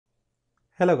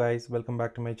Hello guys, welcome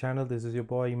back to my channel. This is your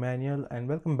boy Emmanuel and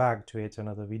welcome back to yet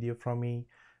another video from me.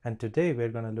 And today we're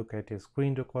going to look at a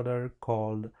screen recorder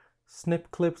called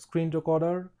SnipClip Screen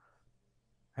Recorder.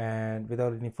 And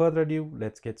without any further ado,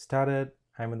 let's get started.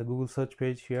 I'm in the Google search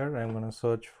page here. I'm going to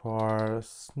search for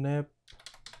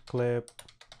SnipClip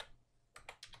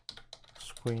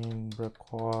Screen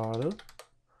Recorder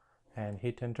and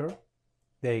hit enter.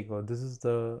 There you go. This is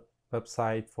the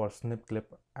website for SnipClip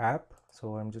app.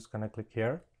 So I'm just gonna click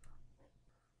here.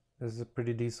 This is a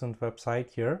pretty decent website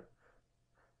here.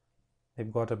 They've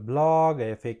got a blog,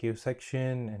 a FAQ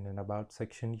section, and an about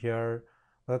section here.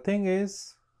 The thing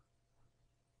is,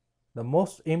 the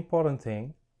most important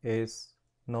thing is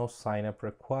no sign up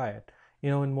required. You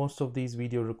know, in most of these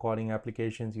video recording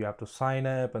applications, you have to sign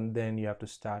up and then you have to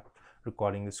start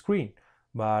recording the screen.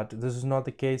 But this is not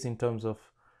the case in terms of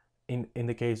in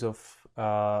the case of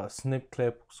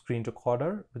SnipClip Screen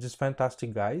Recorder, which is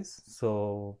fantastic, guys.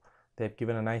 So they've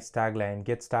given a nice tagline: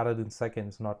 get started in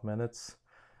seconds, not minutes.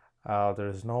 There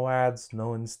is no ads,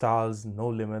 no installs, no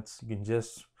limits. You can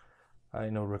just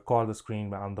record the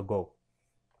screen on the go.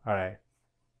 All right,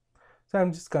 so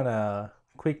I'm just gonna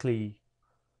quickly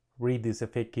read these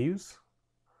FAQs.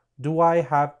 Do I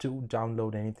have to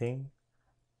download anything?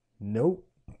 Nope.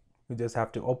 You just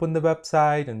have to open the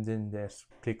website and then just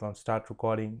click on start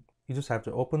recording. You just have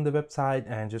to open the website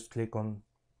and just click on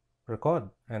record,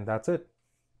 and that's it.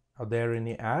 Are there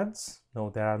any ads? No,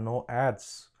 there are no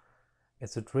ads.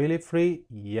 Is it really free?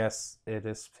 Yes, it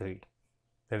is free.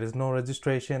 There is no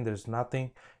registration, there's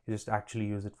nothing. You just actually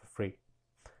use it for free.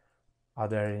 Are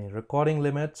there any recording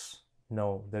limits?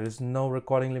 No, there is no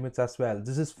recording limits as well.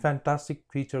 This is fantastic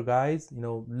feature, guys.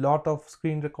 Lot of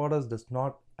screen recorders does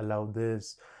not allow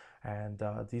this, and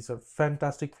these are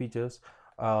fantastic features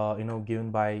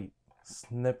given by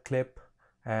SnipClip,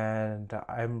 and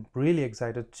I'm really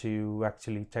excited to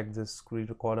actually check this screen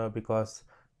recorder because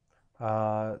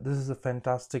this is a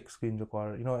fantastic screen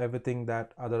recorder. Everything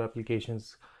that other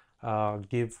applications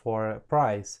give for a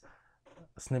price,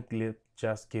 SnipClip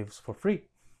just gives for free.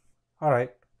 All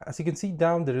right, as you can see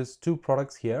down, there is two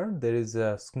products here. There is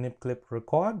a SnipClip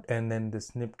Record and then the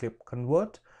SnipClip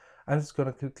Convert. I'm just going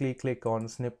to quickly click on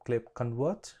SnipClip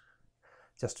Convert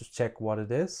just to check what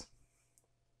it is.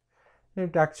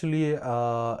 It actually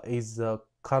is a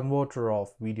converter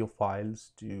of video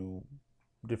files to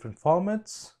different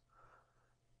formats.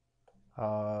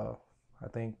 I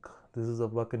think this is a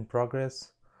work in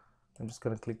progress. I'm just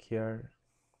going to click here.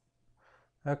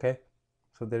 Okay,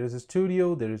 so there is a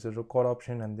studio, there is a record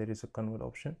option, and there is a convert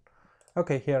option.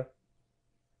 Okay, here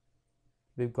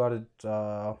we've got it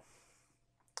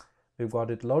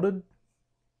loaded.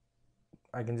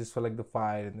 I can just select the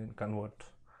file and then convert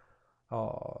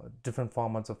different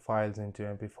formats of files into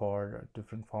MP4,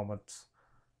 different formats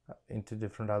into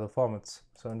different other formats.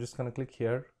 So I'm just going to click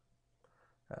here.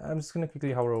 I'm just going to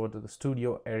quickly hover over to the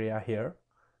studio area here.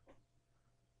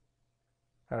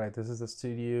 All right, this is the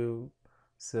studio,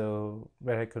 so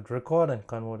where I could record and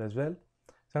convert as well.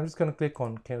 So I'm just going to click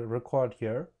on record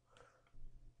here.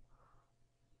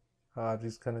 I'm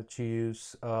just going to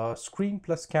choose screen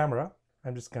plus camera.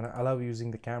 I'm just going to allow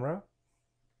using the camera.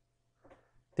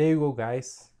 There you go,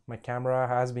 guys. My camera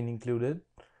has been included.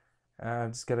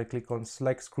 I'm just going to click on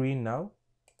select screen now.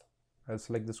 I'll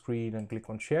select the screen and click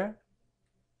on share.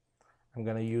 I'm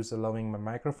going to use allowing my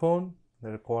microphone.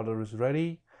 The recorder is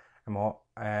ready. I'm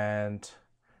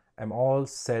all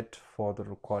set for the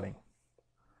recording.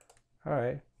 All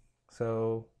right,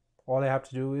 so all I have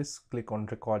to do is click on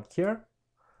record here.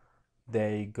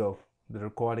 There you go. The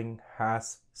recording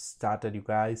has started, you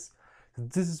guys.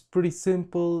 This is pretty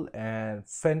simple and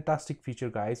fantastic feature,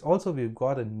 guys. Also, we've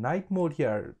got a night mode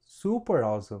here. Super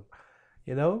awesome.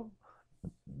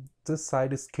 This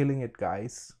side is killing it,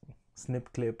 guys.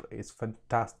 SnipClip is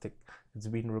fantastic. It's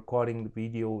been recording the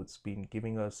video, it's been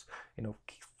giving us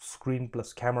screen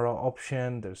plus camera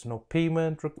option. There's no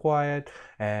payment required,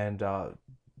 and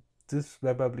this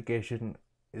web application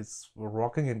is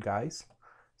rocking it, guys.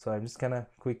 So I'm just gonna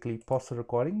quickly pause the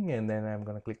recording and then I'm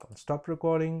gonna click on stop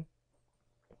recording.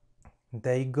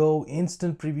 There you go,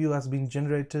 instant preview has been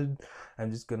generated.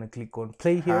 I'm just gonna click on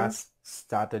play here. Has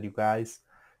started, you guys.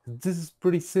 This is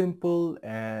pretty simple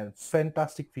and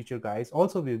fantastic feature, guys.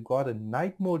 Also, we've got a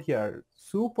night mode here.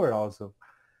 Super awesome.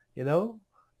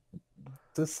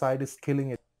 This side is killing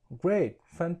it. Great,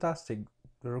 fantastic.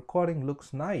 The recording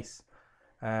looks nice,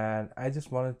 and I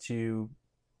just wanted to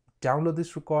download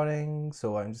this recording,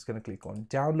 so I'm just gonna click on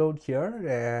download here,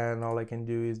 and all I can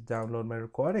do is download my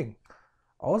recording.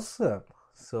 Awesome.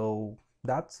 So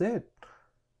that's it.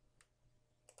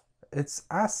 it's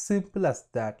as simple as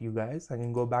that, you guys. I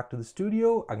can go back to the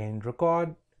studio, again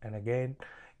record, and again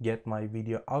get my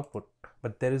video output.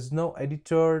 But there is no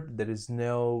editor, there is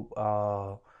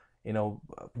no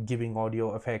giving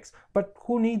audio effects. But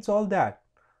who needs all that?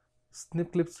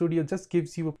 SnipClip Studio just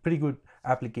gives you a pretty good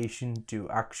application to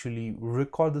actually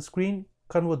record the screen,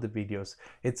 convert the videos.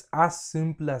 It's as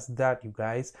simple as that, you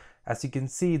guys. As you can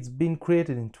see, it's been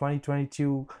created in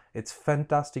 2022. It's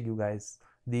fantastic, you guys.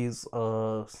 These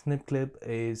SnipClip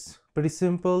is pretty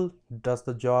simple, does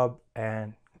the job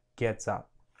and gets out.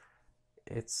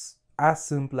 It's as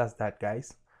simple as that,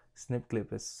 guys.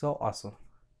 SnipClip is so awesome.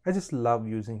 I just love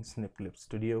using SnipClip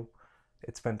Studio.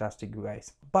 It's fantastic, you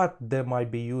guys. But there might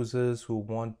be users who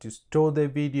want to store their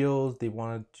videos, they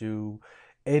want to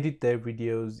edit their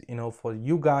videos. For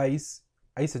you guys,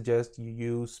 I suggest you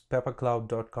use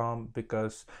papercloud.com,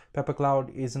 because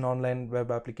papercloud is an online web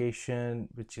application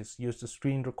which is used to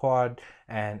screen record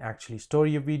and actually store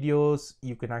your videos.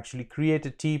 You can actually create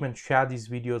a team and share these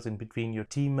videos in between your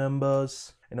team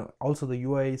members. Also the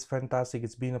UI is fantastic.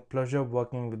 It's been a pleasure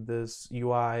working with this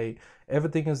UI.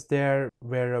 Everything is there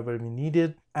wherever we need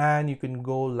it, and you can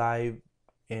go live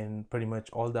in pretty much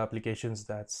all the applications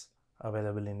that's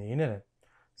available in the internet.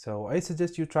 So I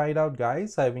suggest you try it out,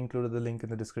 guys. I've included the link in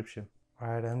the description. All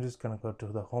right, I'm just gonna go to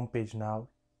the home page now.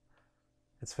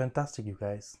 It's fantastic, you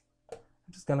guys. I'm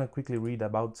just gonna quickly read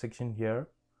about section here.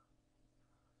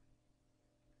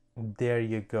 There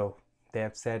you go. They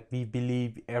have said, we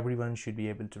believe everyone should be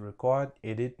able to record,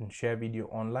 edit, and share video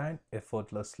online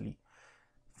effortlessly.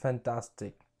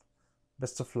 Fantastic.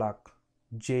 Best of luck.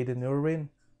 Jade and Irwin,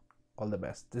 all the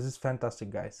best. This is fantastic,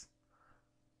 guys.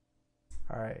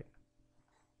 All right.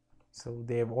 So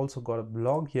they have also got a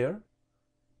blog here.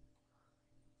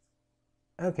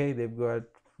 Okay, they've got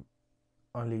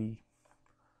only,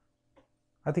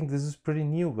 I think this is pretty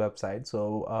new website.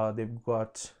 So they've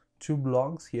got 2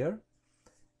 blogs here.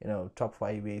 Top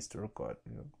 5 ways to record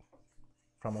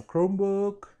from a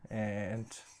Chromebook, and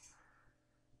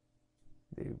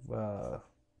they've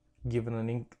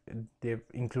they've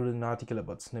included an article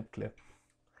about SnipClip.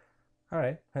 All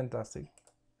right, fantastic.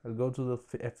 I'll go to the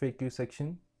FAQ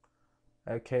section.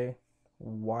 Okay,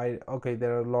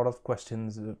 there are a lot of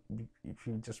questions if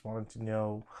you just wanted to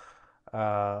know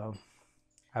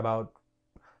about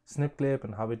SnipClip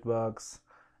and how it works.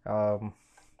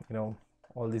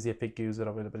 All these FAQs are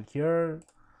available here.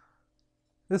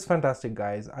 This is fantastic,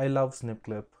 guys. I love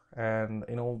SnipClip, and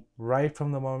right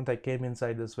from the moment I came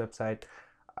inside this website,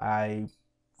 I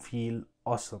feel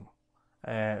awesome,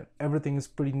 and everything is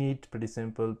pretty neat, pretty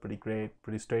simple, pretty great,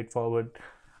 pretty straightforward.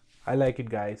 I like it,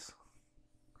 guys.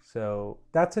 So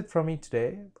that's it from me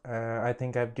today. I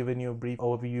think I've given you a brief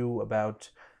overview about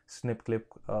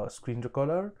SnipClip screen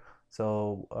recorder.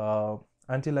 So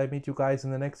until I meet you guys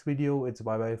in the next video, it's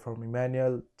bye-bye from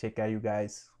Emmanuel. Take care, you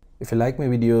guys. If you like my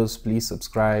videos, please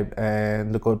subscribe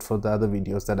and look out for the other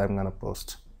videos that I'm gonna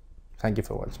post. Thank you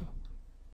for watching.